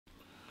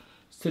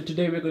So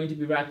today we're going to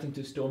be reacting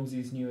to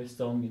Stormzy's newest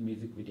song and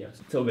music video.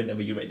 So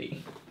whenever you're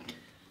ready.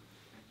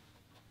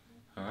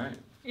 Alright.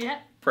 Yeah.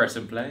 Press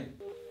and play.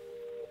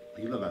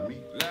 You look like me.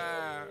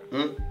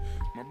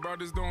 My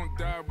brothers don't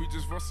die, we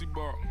just VOSSI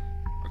BOP.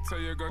 I tell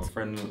you, My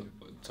friend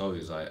told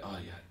me, he's like, oh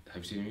yeah,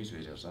 have you seen the music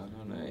video? I was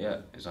like, no,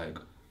 yeah. It's like,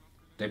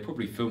 they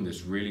probably filmed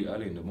this really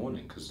early in the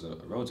morning because the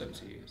road's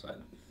empty. It's like,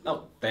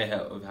 no, they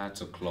have had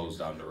to close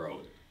down the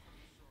road.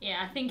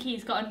 Yeah, I think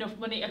he's got enough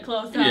money to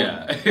close down.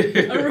 Yeah.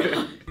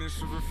 The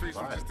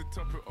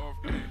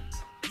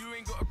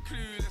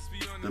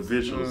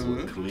visuals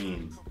were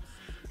clean.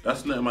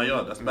 That's not in my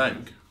yard, that's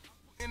bank.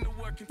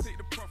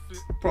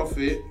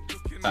 Profit.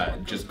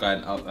 Just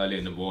going up early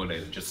in the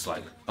morning, just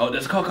like, oh,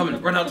 there's a car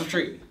coming, run out the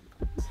street.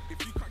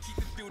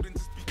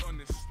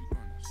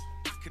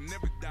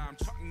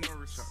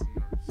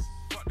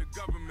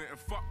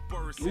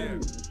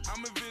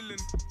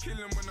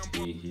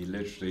 He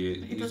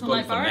literally, he's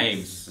gone for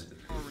names.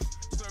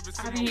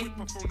 I mean,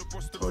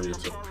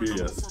 Toyota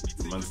Prius.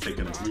 The man's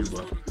taking an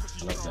Uber.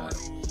 I love that.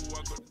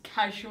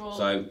 Casual.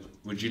 So,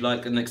 would you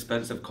like an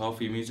expensive car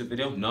for your music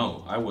video?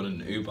 No, I want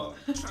an Uber.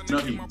 No,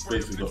 he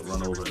basically got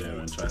run over there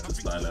and tried to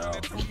style it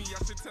out.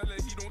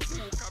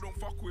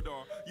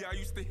 Yeah, I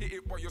used to hit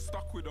it, but you're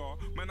stuck with her.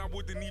 Man, I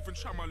wouldn't even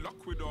try my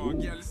luck with her.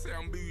 Yeah, let's say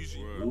I'm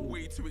bougie.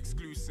 Way too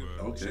exclusive.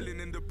 Okay. Chilling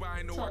in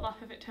Dubai, no. Sort of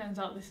if it turns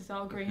out this is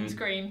all green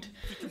screened.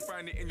 You can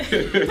find it in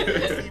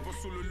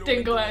your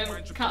Didn't go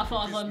out, can't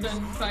afford London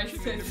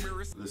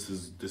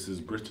prices. This is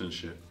Britain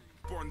shit.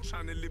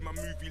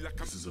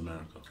 This is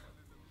America.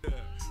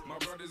 My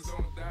brothers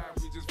don't die,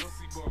 we just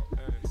VOSSI BOP.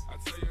 I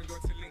tell you,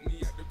 got to link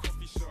me at the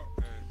coffee shop.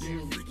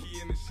 Getting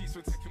freaky in the sheets,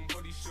 we're taking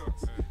body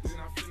shots. Then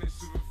I finish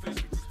with a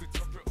face just to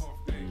top it off.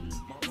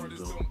 My brothers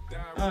don't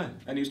die.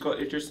 And he's got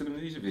interest in the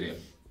music video.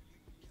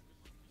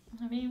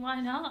 I mean, why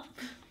not?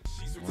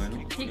 Why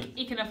not?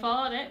 He can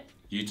afford it.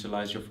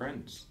 Utilize your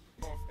friends.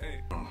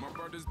 My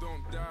brothers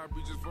don't die,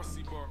 we just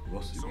VOSSI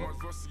BOP. So much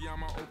VOSSI, I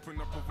might open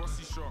up a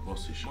VOSSI shop.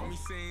 VOSSI shop. Mommy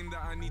saying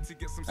that I need to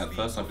get some. At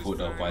first I thought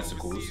they were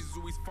bicycles.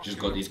 Just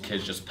got these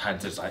kids just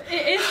panting like.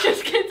 It is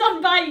just kids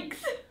on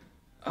bikes.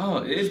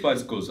 Oh, it is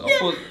bicycles. I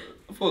thought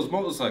it was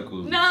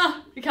motorcycles. Nah,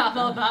 you can't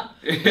afford that.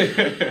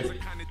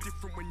 It's kind of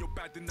different when you're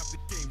badding up the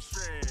game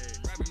straight.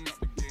 Badding up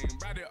the game,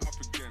 bad it up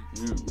again.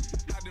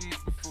 Had him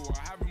up before, I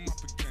have him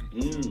up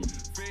again.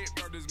 Fake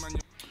brothers, man.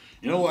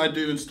 You know what I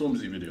do in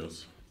Stormzy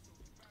videos?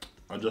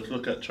 I just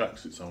look at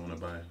tracksuits I want to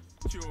buy.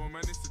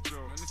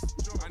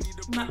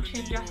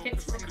 Matching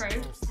jackets for the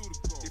crew.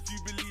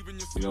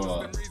 You know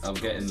what? I'm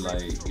getting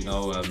like, you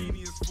know, what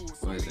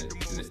is it?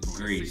 Is it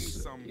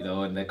Greece? You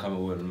know, and they're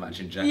coming with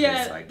matching jackets.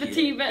 Yeah, like, the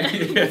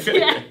T-bit.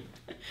 Yeah.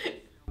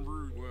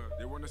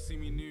 They wanna see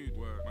me nude.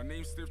 My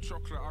name's Stiff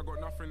Chocolate, I got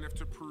nothing left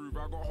to prove.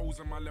 I got holes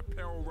in my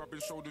lapel,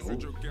 rubbing shoulders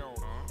with your girl.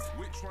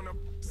 Which one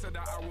said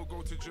that I will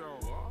go to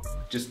jail?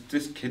 Just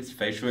this kid's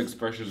facial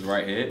expressions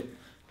right here.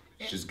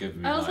 Just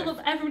giving me I also life. love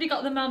everybody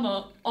got the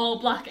memo all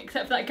black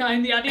except for that guy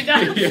in the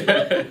Adidas.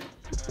 Yeah.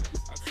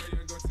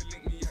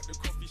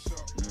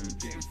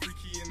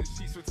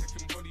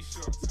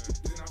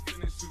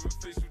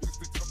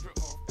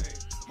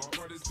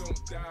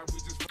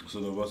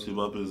 So the VOSSI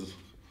BOP is...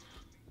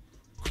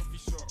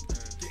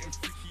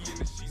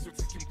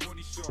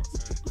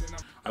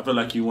 I feel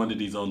like you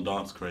wanted his own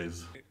dance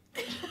craze.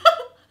 What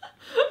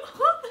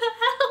the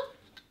hell?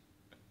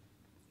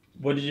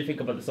 What did you think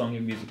about the song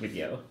and music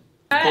video?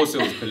 Of course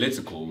it was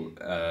political.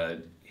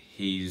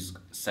 He's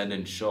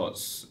sending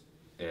shots.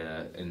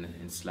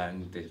 In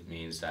slang, this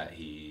means that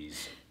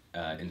he's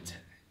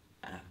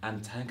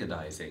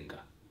antagonizing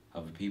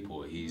other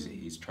people.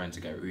 He's trying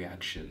to get a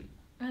reaction.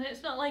 And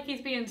it's not like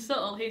he's being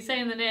subtle, he's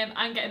saying the name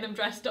and getting them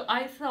dressed up.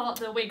 I thought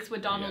the wigs were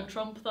Donald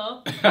Trump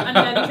though. And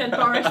then he said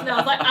Boris and I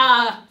was like,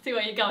 see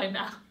where you're going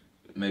now.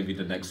 Maybe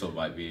the next one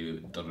might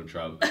be Donald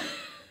Trump.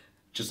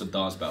 Just a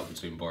dance battle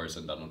between Boris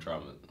and Donald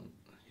Trump.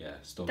 Yeah,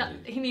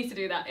 Stormzy. He needs to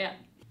do that, yeah.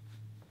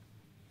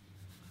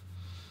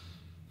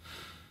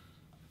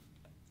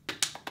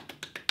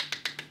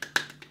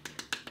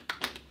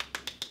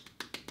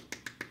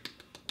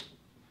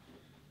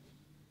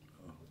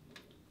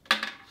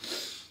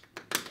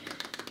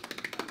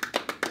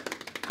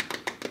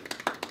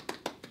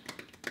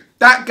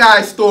 That guy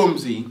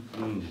Stormzy,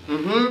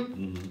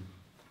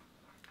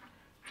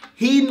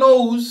 he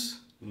knows,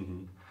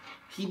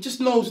 he just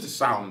knows the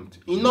sound.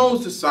 He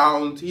knows the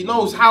sound, he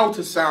knows how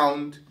to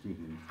sound,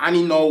 and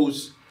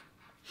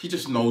he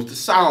just knows the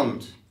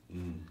sound.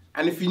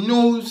 And if he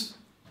knows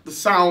the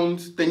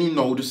sound, then you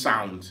know the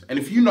sound. And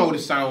if you know the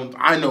sound,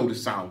 I know the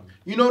sound.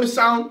 You know the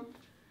sound?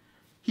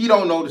 He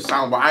don't know the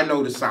sound, but I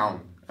know the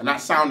sound. And that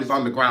sound is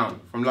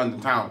underground from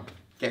London town.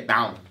 Get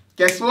down.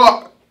 Guess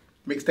what?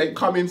 Mixtape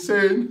coming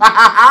soon.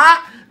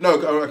 No,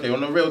 okay,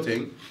 on the real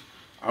thing,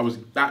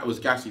 that was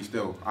gassy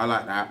still. I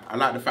like that. I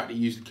like the fact that he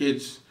used the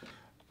kids.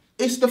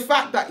 It's the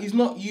fact that he's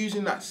not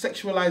using that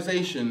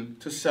sexualization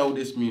to sell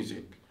this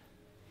music.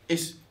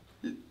 It's,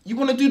 you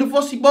want to do the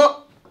VOSSI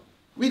BOP?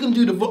 We can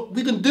do it.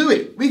 We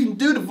can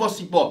do the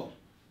VOSSI BOP.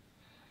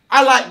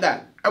 I like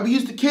that. And we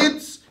use the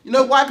kids. You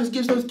know why? Because it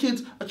gives those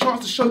kids a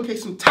chance to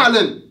showcase some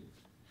talent.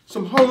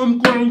 Some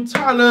homegrown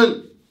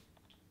talent.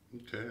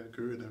 Okay, I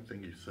agree with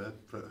everything you said,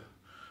 but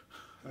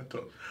I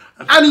don't.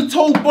 And he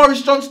told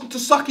Boris Johnson to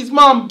suck his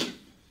mum.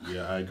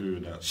 Yeah, I agree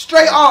with that.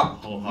 Straight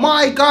up,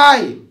 my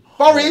guy.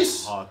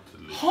 Boris,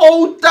 Wholeheartedly.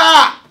 hold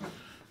that.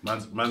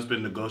 Man's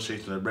been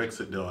negotiating a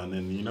Brexit deal, and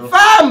then, you know.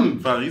 Fam,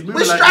 he's moving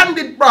we're like,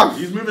 stranded, bruv.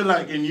 He's moving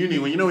like in uni,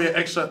 when you know your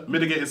extra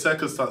mitigating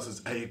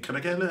circumstances. Hey, can I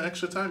get a little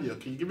extra time here?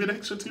 Can you give me an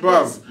extra 2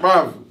 months?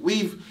 Bruv,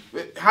 when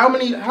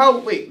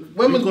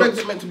was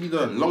Brexit meant to be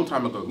done? Long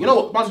time ago. You know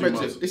what? Once 2 Brexit,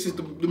 months. this is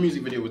the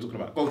music video we're talking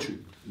about. Go through.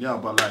 Yeah,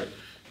 but like,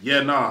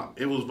 yeah, nah,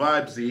 it was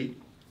vibesy.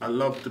 I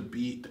love the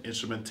beat, the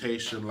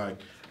instrumentation,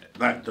 like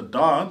the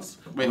dance.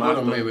 Wait.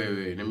 Let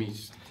me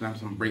just have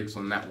some breaks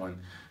on that one.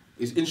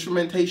 Is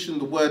instrumentation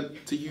the word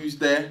to use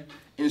there?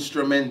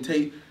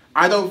 Instrumentate.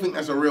 I don't think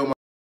that's a real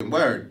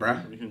word,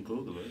 bruh. We can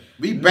Google it.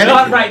 We better.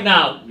 Not right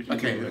now.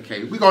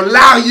 Okay. We gonna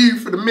allow you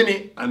for the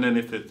minute. And then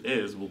if it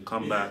is, we'll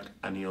come back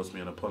and he owes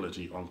me an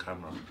apology on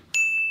camera.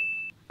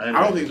 Anyway,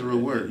 I don't think it's a real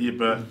word. Yeah,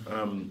 but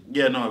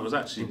yeah, no, it was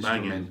actually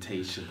banging.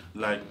 Instrumentation.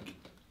 Like,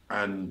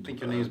 and I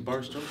think your name is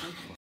Boris Johnson.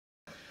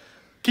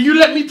 Can you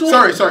let me talk?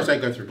 Sorry.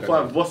 Go through. Before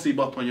I have VOSSI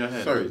BOP on your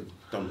head. Sorry,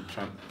 don't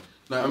try.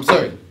 No, I'm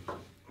sorry.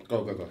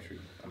 Go through.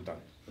 I'm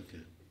done. Okay.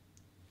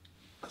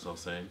 As I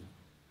was saying,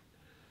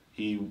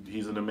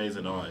 he's an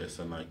amazing artist,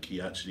 and like he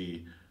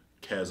actually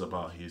cares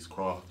about his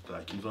craft.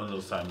 Like he's one of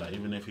those times that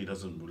even if he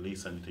doesn't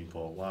release anything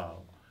for a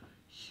while,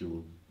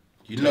 he'll.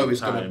 You know it's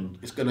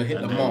gonna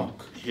hit the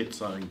mark. Hit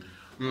something.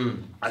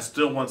 I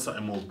still want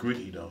something more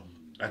gritty though.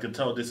 I can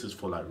tell this is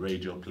for like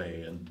radio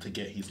play and to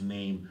get his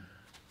name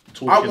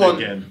talking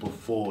again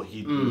before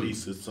he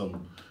releases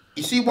some.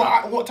 You see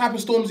what type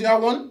of Stormzy I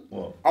want?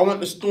 What? I want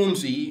the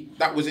Stormzy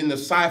that was in the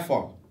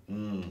Cypher.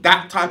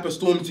 That type of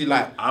Stormzy,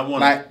 I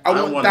want that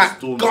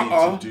Stormzy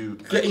gutter, to do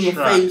get in your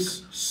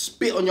face,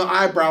 spit on your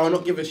eyebrow, and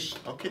not give a shit.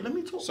 Okay, let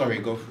me talk. Sorry,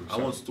 go through. I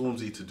want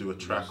Stormzy to do a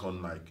track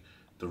on like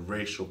the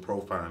racial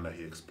profiling that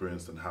he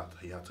experienced and how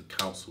he had to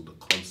counsel the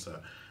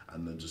concert,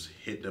 and then just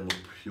hit them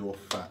with pure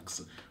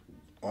facts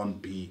on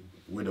beat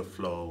with a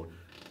flow,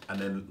 and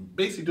then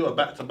basically do a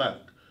back to back,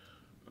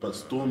 but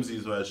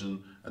Stormzy's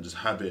version, and just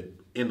have it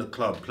in the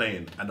club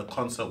playing, and the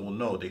concert will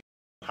know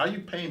how you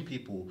paying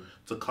people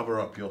to cover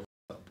up your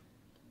up.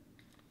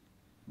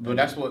 But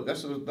I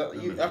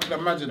can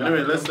imagine.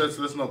 Anyway,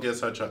 let's not get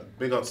sidetracked.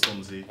 Big up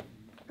Stormzy.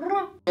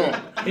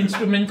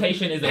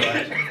 Instrumentation is a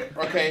word.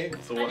 Okay.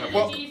 So what happened?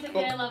 At the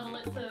GCSE level,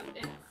 it's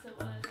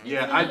a word.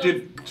 Yeah, I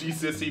did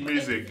GCSE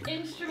music.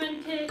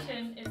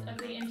 Instrumentation is of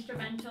the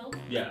instrumental.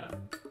 Yeah.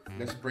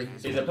 Let's break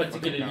this. It's a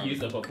particular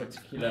use of a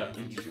particular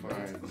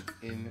instrument.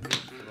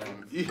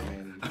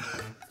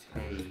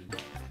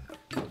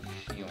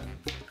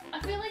 I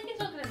feel like he's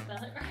not going to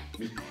spell it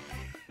right.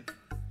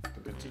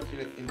 The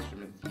particular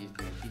instrument used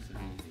in a piece of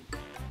music.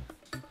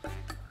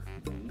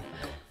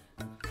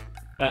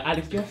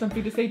 Alex, do you have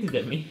something to say to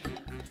Demi?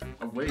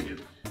 I'm waiting.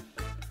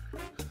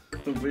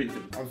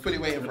 I'm fully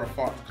waiting for a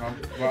fart to come,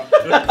 but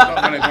it's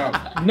not gonna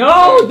come.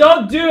 No,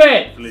 don't do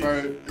it! Please.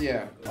 So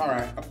yeah,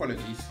 alright,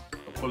 apologies.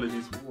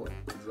 Apologies for what?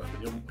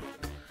 Exactly.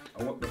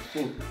 I want the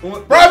full.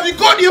 Bruv, you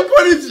got the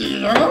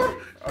apology, huh?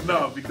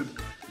 No, because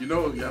you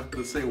know you have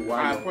to say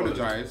why. I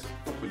apologise.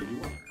 I'll pull you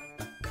up.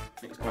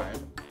 Next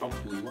time, I'll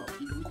pull you up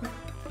even quicker.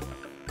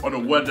 On a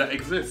word that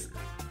exists.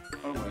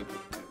 Oh my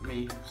god,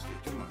 me.